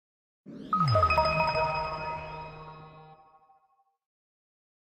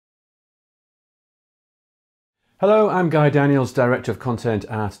Hello, I'm Guy Daniels, Director of Content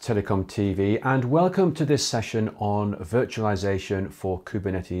at TelecomTV, and welcome to this session on virtualization for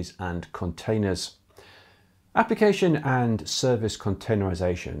Kubernetes and containers. Application and service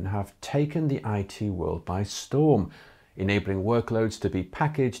containerization have taken the IT world by storm, enabling workloads to be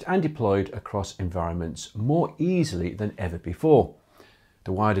packaged and deployed across environments more easily than ever before.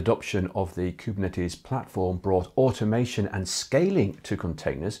 The wide adoption of the Kubernetes platform brought automation and scaling to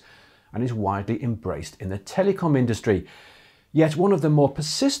containers and is widely embraced in the telecom industry. Yet one of the more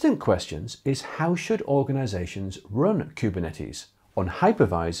persistent questions is, how should organizations run Kubernetes? On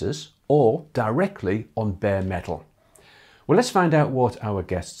hypervisors or directly on bare metal? Well, let's find out what our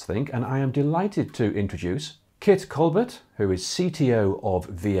guests think, and I am delighted to introduce Kit Colbert, who is CTO of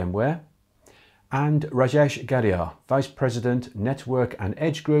VMware, and Rajesh Gadiyar, Vice President, Network and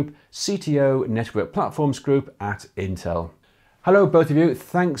Edge Group, CTO, Network Platforms Group at Intel. Hello, both of you.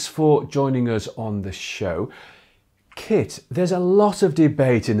 Thanks for joining us on the show. Kit, there's a lot of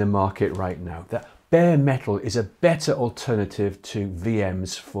debate in the market right now that bare metal is a better alternative to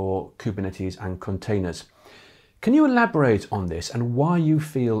VMs for Kubernetes and containers. Can you elaborate on this and why you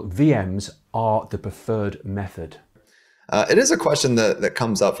feel VMs are the preferred method? It is a question that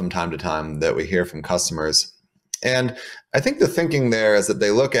comes up from time to time that we hear from customers. And I think the thinking there is that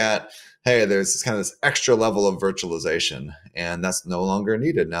they look at, hey, there's this extra level of virtualization, and that's no longer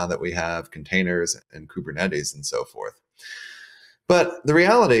needed now that we have containers and Kubernetes and so forth. But the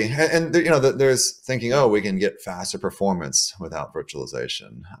reality, and there's thinking, oh, we can get faster performance without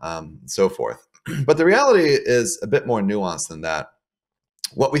virtualization, and so forth. But the reality is a bit more nuanced than that.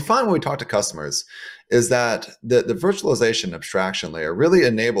 What we find when we talk to customers is that the virtualization abstraction layer really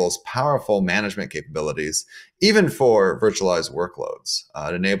enables powerful management capabilities, even for virtualized workloads.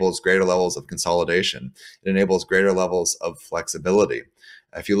 It enables greater levels of consolidation. It enables greater levels of flexibility.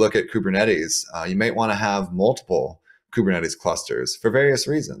 If you look at Kubernetes, you might want to have multiple Kubernetes clusters for various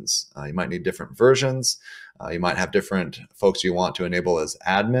reasons. You might need different versions. You might have different folks you want to enable as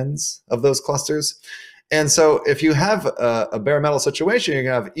admins of those clusters. And so if you have a bare metal situation, you're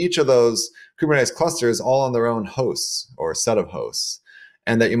going to have each of those Kubernetes clusters all on their own hosts or set of hosts,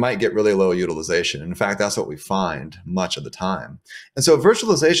 and that you might get really low utilization. In fact, that's what we find much of the time. And so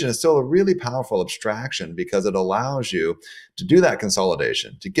virtualization is still a really powerful abstraction because it allows you to do that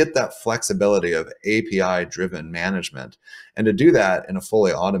consolidation, to get that flexibility of API-driven management, and to do that in a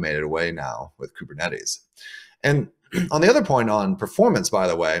fully automated way now with Kubernetes. And on the other point on performance, by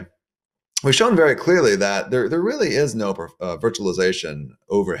the way, we've shown very clearly that there really is no virtualization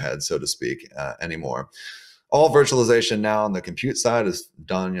overhead, so to speak, anymore. All virtualization now on the compute side is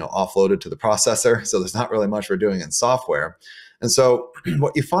done, offloaded to the processor. So there's not really much we're doing in software. And so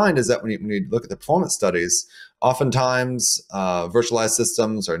what you find is that when you look at the performance studies, oftentimes virtualized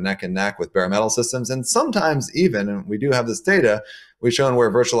systems are neck and neck with bare metal systems. And sometimes even, and we do have this data, we've shown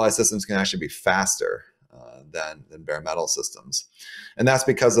where virtualized systems can actually be faster than bare metal systems. And that's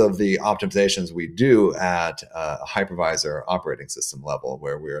because of the optimizations we do at a hypervisor operating system level,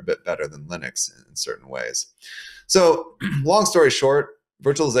 where we're a bit better than Linux in certain ways. So long story short,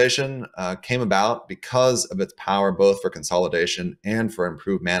 virtualization came about because of its power both for consolidation and for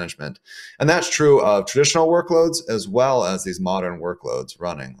improved management. And that's true of traditional workloads as well as these modern workloads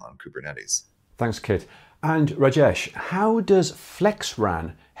running on Kubernetes. Thanks, Kit. And Rajesh, how does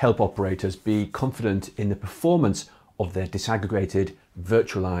FlexRAN help operators be confident in the performance of their disaggregated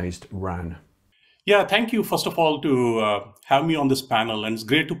virtualized RAN? Yeah, thank you, first of all, to have me on this panel. And it's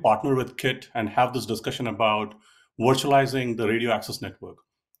great to partner with Kit and have this discussion about virtualizing the radio access network.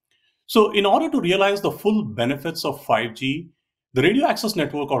 So in order to realize the full benefits of 5G, the radio access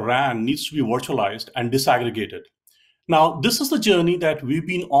network, or RAN, needs to be virtualized and disaggregated. Now, this is the journey that we've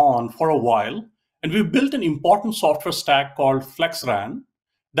been on for a while, and we've built an important software stack called FlexRAN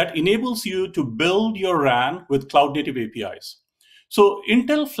that enables you to build your RAN with cloud-native APIs. So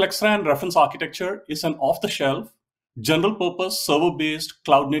Intel FlexRAN reference architecture is an off-the-shelf, general-purpose, server-based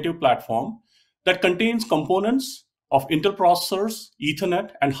cloud-native platform that contains components of Intel processors,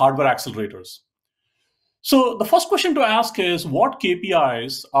 Ethernet, and hardware accelerators. So the first question to ask is, what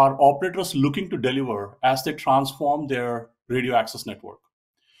KPIs are operators looking to deliver as they transform their radio access network?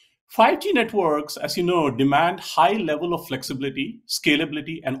 5G networks, as you know, demand high level of flexibility,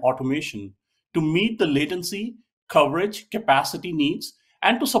 scalability, and automation to meet the latency, coverage, capacity needs,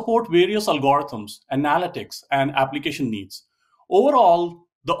 and to support various algorithms, analytics, and application needs. Overall,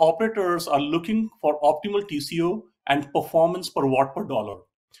 the operators are looking for optimal TCO and performance per watt per dollar.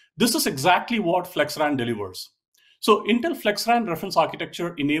 This is exactly what FlexRAN delivers. So Intel FlexRAN reference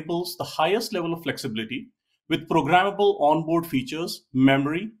architecture enables the highest level of flexibility with programmable onboard features,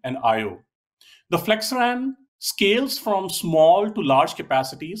 memory, and I/O. The FlexRAN scales from small to large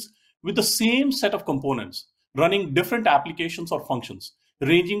capacities with the same set of components running different applications or functions,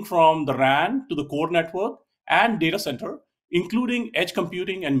 ranging from the RAN to the core network and data center, including edge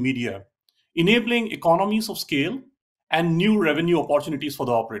computing and media, enabling economies of scale and new revenue opportunities for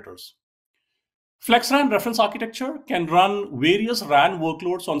the operators. FlexRAN reference architecture can run various RAN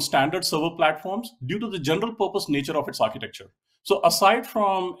workloads on standard server platforms due to the general purpose nature of its architecture. So aside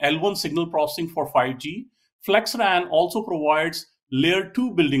from L1 signal processing for 5G, FlexRAN also provides layer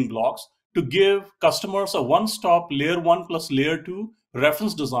 2 building blocks to give customers a one-stop layer 1 plus layer 2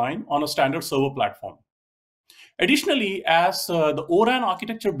 reference design on a standard server platform. Additionally, as the O-RAN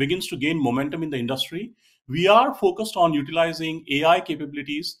architecture begins to gain momentum in the industry, we are focused on utilizing AI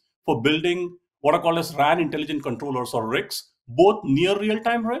capabilities for building what are called as RAN intelligent controllers or RICs, both near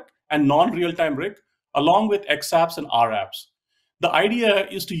real-time RIC and non-real-time RIC, along with XApps and RApps. The idea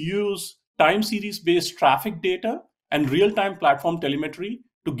is to use time series-based traffic data and real-time platform telemetry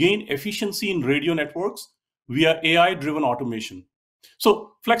to gain efficiency in radio networks via AI-driven automation.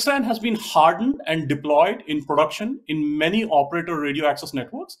 So FlexRAN has been hardened and deployed in production in many operator radio access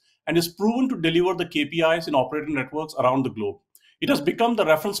networks and is proven to deliver the KPIs in operator networks around the globe. It has become the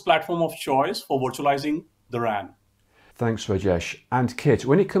reference platform of choice for virtualizing the RAN. Thanks, Rajesh. And Kit,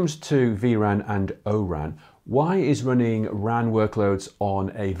 when it comes to vRAN and O-RAN, why is running RAN workloads on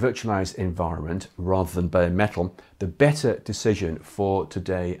a virtualized environment rather than bare metal the better decision for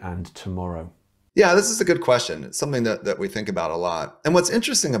today and tomorrow? Yeah, this is a good question. It's something that we think about a lot. And what's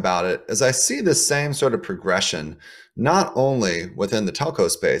interesting about it is I see the same sort of progression, not only within the telco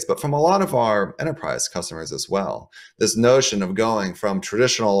space, but from a lot of our enterprise customers as well. This notion of going from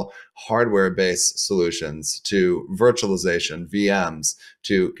traditional hardware-based solutions to virtualization, VMs,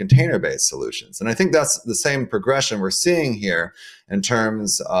 to container-based solutions. And I think that's the same progression we're seeing here in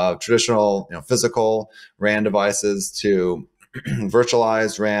terms of traditional, physical RAN devices to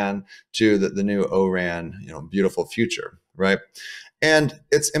virtualized RAN to the new O-RAN, beautiful future, right? And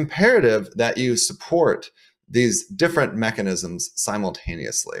it's imperative that you support these different mechanisms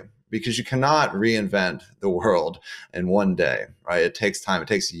simultaneously because you cannot reinvent the world in one day, right? It takes time. It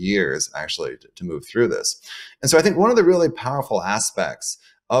takes years actually to move through this. And so I think one of the really powerful aspects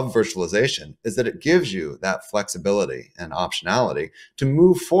of virtualization is that it gives you that flexibility and optionality to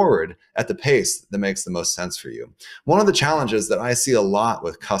move forward at the pace that makes the most sense for you. One of the challenges that I see a lot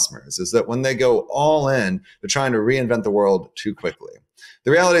with customers is that when they go all in, they're trying to reinvent the world too quickly.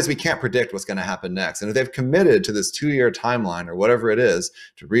 The reality is we can't predict what's going to happen next. And if they've committed to this 2-year timeline or whatever it is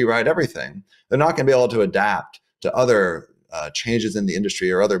to rewrite everything, they're not going to be able to adapt to other changes in the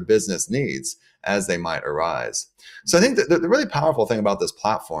industry or other business needs as they might arise. So I think that the really powerful thing about this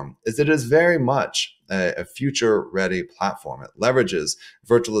platform is that it is very much a future-ready platform. It leverages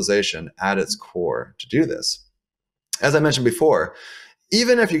virtualization at its core to do this. As I mentioned before,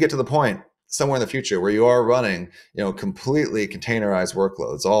 even if you get to the point somewhere in the future where you are running, completely containerized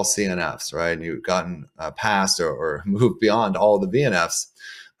workloads, all CNFs, right? And you've gotten past or moved beyond all the VNFs,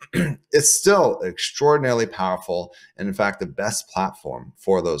 it's still extraordinarily powerful and in fact the best platform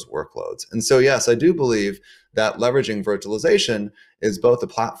for those workloads. And so yes, I do believe that leveraging virtualization is both the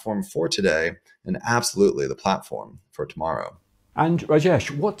platform for today and absolutely the platform for tomorrow. And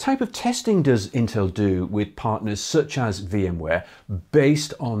Rajesh, what type of testing does Intel do with partners such as VMware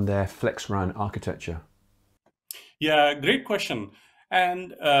based on their FlexRAN architecture? Yeah, great question.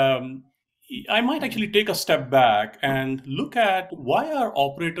 And I might actually take a step back and look at why are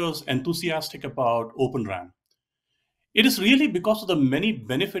operators enthusiastic about Open RAN? It is really because of the many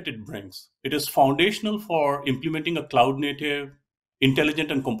benefits it brings. It is foundational for implementing a cloud-native, intelligent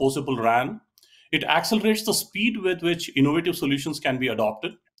and composable RAN. It accelerates the speed with which innovative solutions can be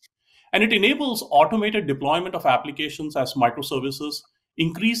adopted. And it enables automated deployment of applications as microservices,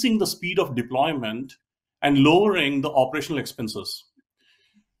 increasing the speed of deployment and lowering the operational expenses.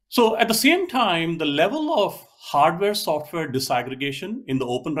 So at the same time, the level of hardware-software disaggregation in the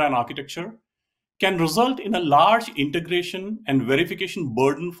Open RAN architecture can result in a large integration and verification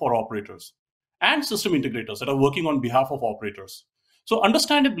burden for operators and system integrators that are working on behalf of operators. So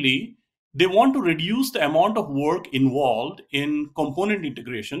understandably, they want to reduce the amount of work involved in component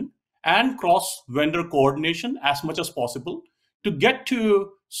integration and cross-vendor coordination as much as possible to get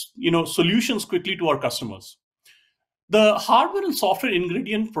to solutions quickly to our customers. The hardware and software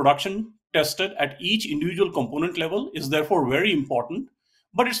ingredient production tested at each individual component level is therefore very important,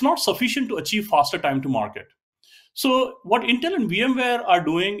 but it's not sufficient to achieve faster time to market. So what Intel and VMware are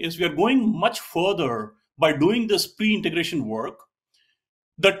doing is we are going much further by doing this pre-integration work.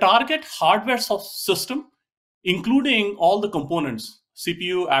 The target hardware system, including all the components,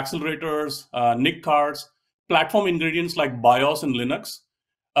 CPU, accelerators, NIC cards, platform ingredients like BIOS in Linux,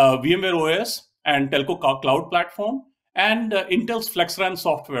 VMware OS and Telco Cloud Platform, and Intel's FlexRAN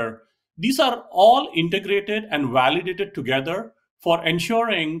software. These are all integrated and validated together for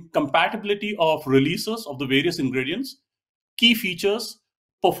ensuring compatibility of releases of the various ingredients, key features,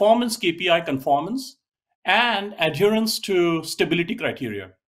 performance KPI conformance, and adherence to stability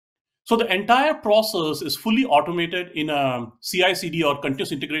criteria. So the entire process is fully automated in a CI/CD or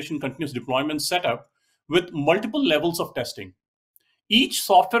continuous integration, continuous deployment setup with multiple levels of testing. Each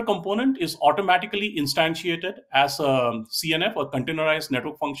software component is automatically instantiated as a CNF or containerized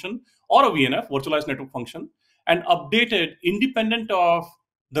network function or a VNF, virtualized network function, and updated independent of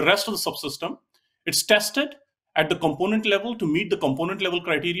the rest of the subsystem. It's tested at the component level to meet the component level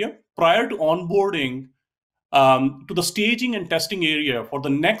criteria prior to onboarding to the staging and testing area for the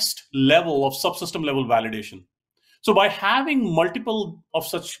next level of subsystem level validation. So by having multiple of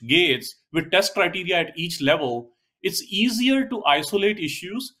such gates with test criteria at each level, it's easier to isolate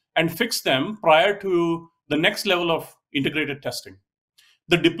issues and fix them prior to the next level of integrated testing.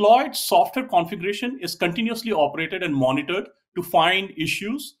 The deployed software configuration is continuously operated and monitored to find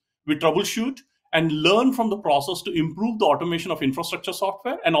issues, we troubleshoot, and learn from the process to improve the automation of infrastructure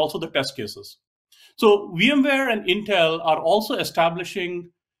software and also the test cases. So VMware and Intel are also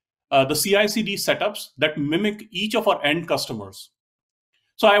establishing the CI/CD setups that mimic each of our end customers.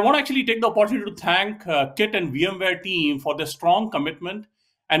 So I want to actually take the opportunity to thank Kit and VMware team for their strong commitment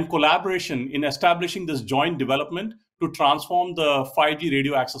and collaboration in establishing this joint development to transform the 5G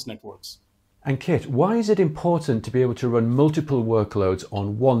radio access networks. And Kit, why is it important to be able to run multiple workloads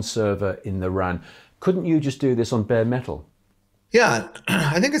on one server in the RAN? Couldn't you just do this on bare metal? Yeah,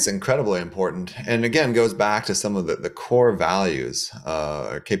 I think it's incredibly important. And again, goes back to some of the core values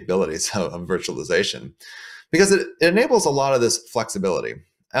or capabilities of virtualization, because it enables a lot of this flexibility.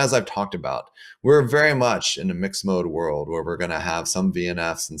 As I've talked about, we're very much in a mixed mode world where we're going to have some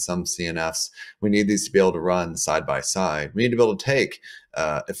VNFs and some CNFs. We need these to be able to run side by side. We need to be able to take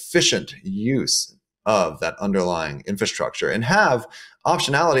efficient use of that underlying infrastructure and have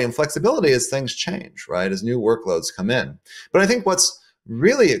optionality and flexibility as things change, right? As new workloads come in. But I think what's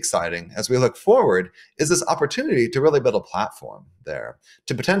really exciting as we look forward is this opportunity to really build a platform there,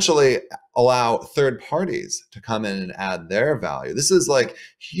 to potentially allow third parties to come in and add their value. This is like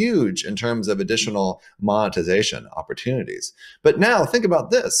huge in terms of additional monetization opportunities. But now think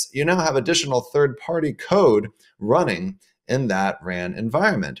about this. You now have additional third-party code running in that RAN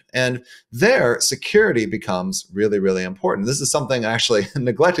environment. And there, security becomes really, really important. This is something I actually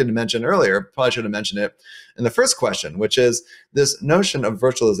neglected to mention earlier. Probably should have mentioned it in the first question, which is this notion of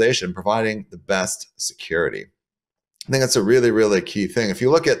virtualization providing the best security. I think that's a really, really key thing. If you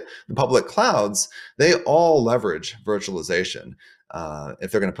look at the public clouds, they all leverage virtualization.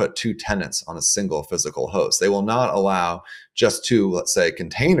 If they're going to put two tenants on a single physical host, they will not allow just two, let's say,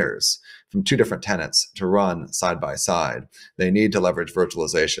 containers from two different tenants to run side by side. They need to leverage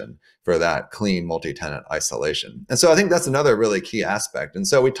virtualization for that clean multi-tenant isolation. And so I think that's another really key aspect. And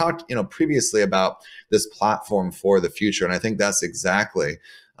so we talked, previously about this platform for the future. And I think that's exactly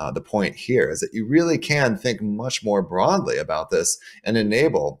the point here, is that you really can think much more broadly about this and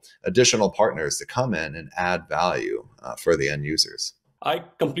enable additional partners to come in and add value for the end users. I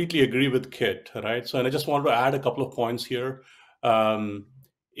completely agree with Kit, right? So, and I just want to add a couple of points here.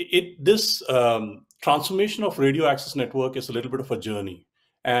 This transformation of radio access network is a little bit of a journey.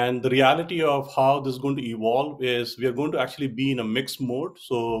 And the reality of how this is going to evolve is we are going to actually be in a mixed mode.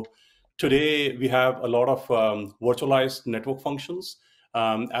 So today we have a lot of virtualized network functions.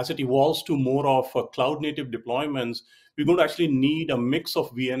 As it evolves to more of cloud native deployments, we're going to actually need a mix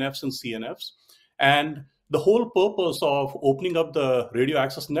of VNFs and CNFs. And the whole purpose of opening up the radio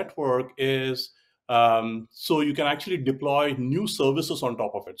access network is so you can actually deploy new services on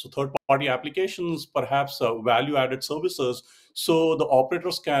top of it. So third-party applications, perhaps value-added services, so the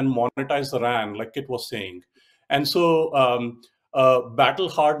operators can monetize the RAN, like Kit was saying. And so a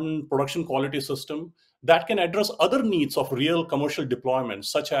battle-hardened production quality system that can address other needs of real commercial deployments,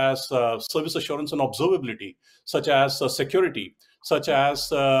 such as service assurance and observability, such as security, such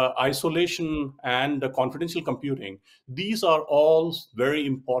as isolation and confidential computing. These are all very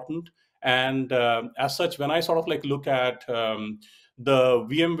important. And as such, when I sort of like look at the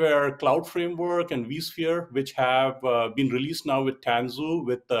VMware Cloud Framework and vSphere, which have been released now with Tanzu,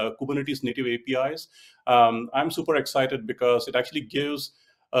 with Kubernetes native APIs, I'm super excited because it actually gives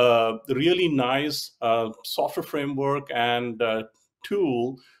a really nice software framework and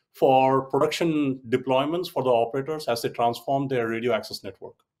tool for production deployments for the operators as they transform their radio access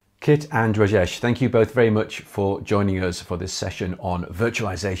network. Kit and Rajesh, thank you both very much for joining us for this session on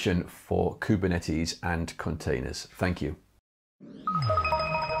virtualization for Kubernetes and containers. Thank you.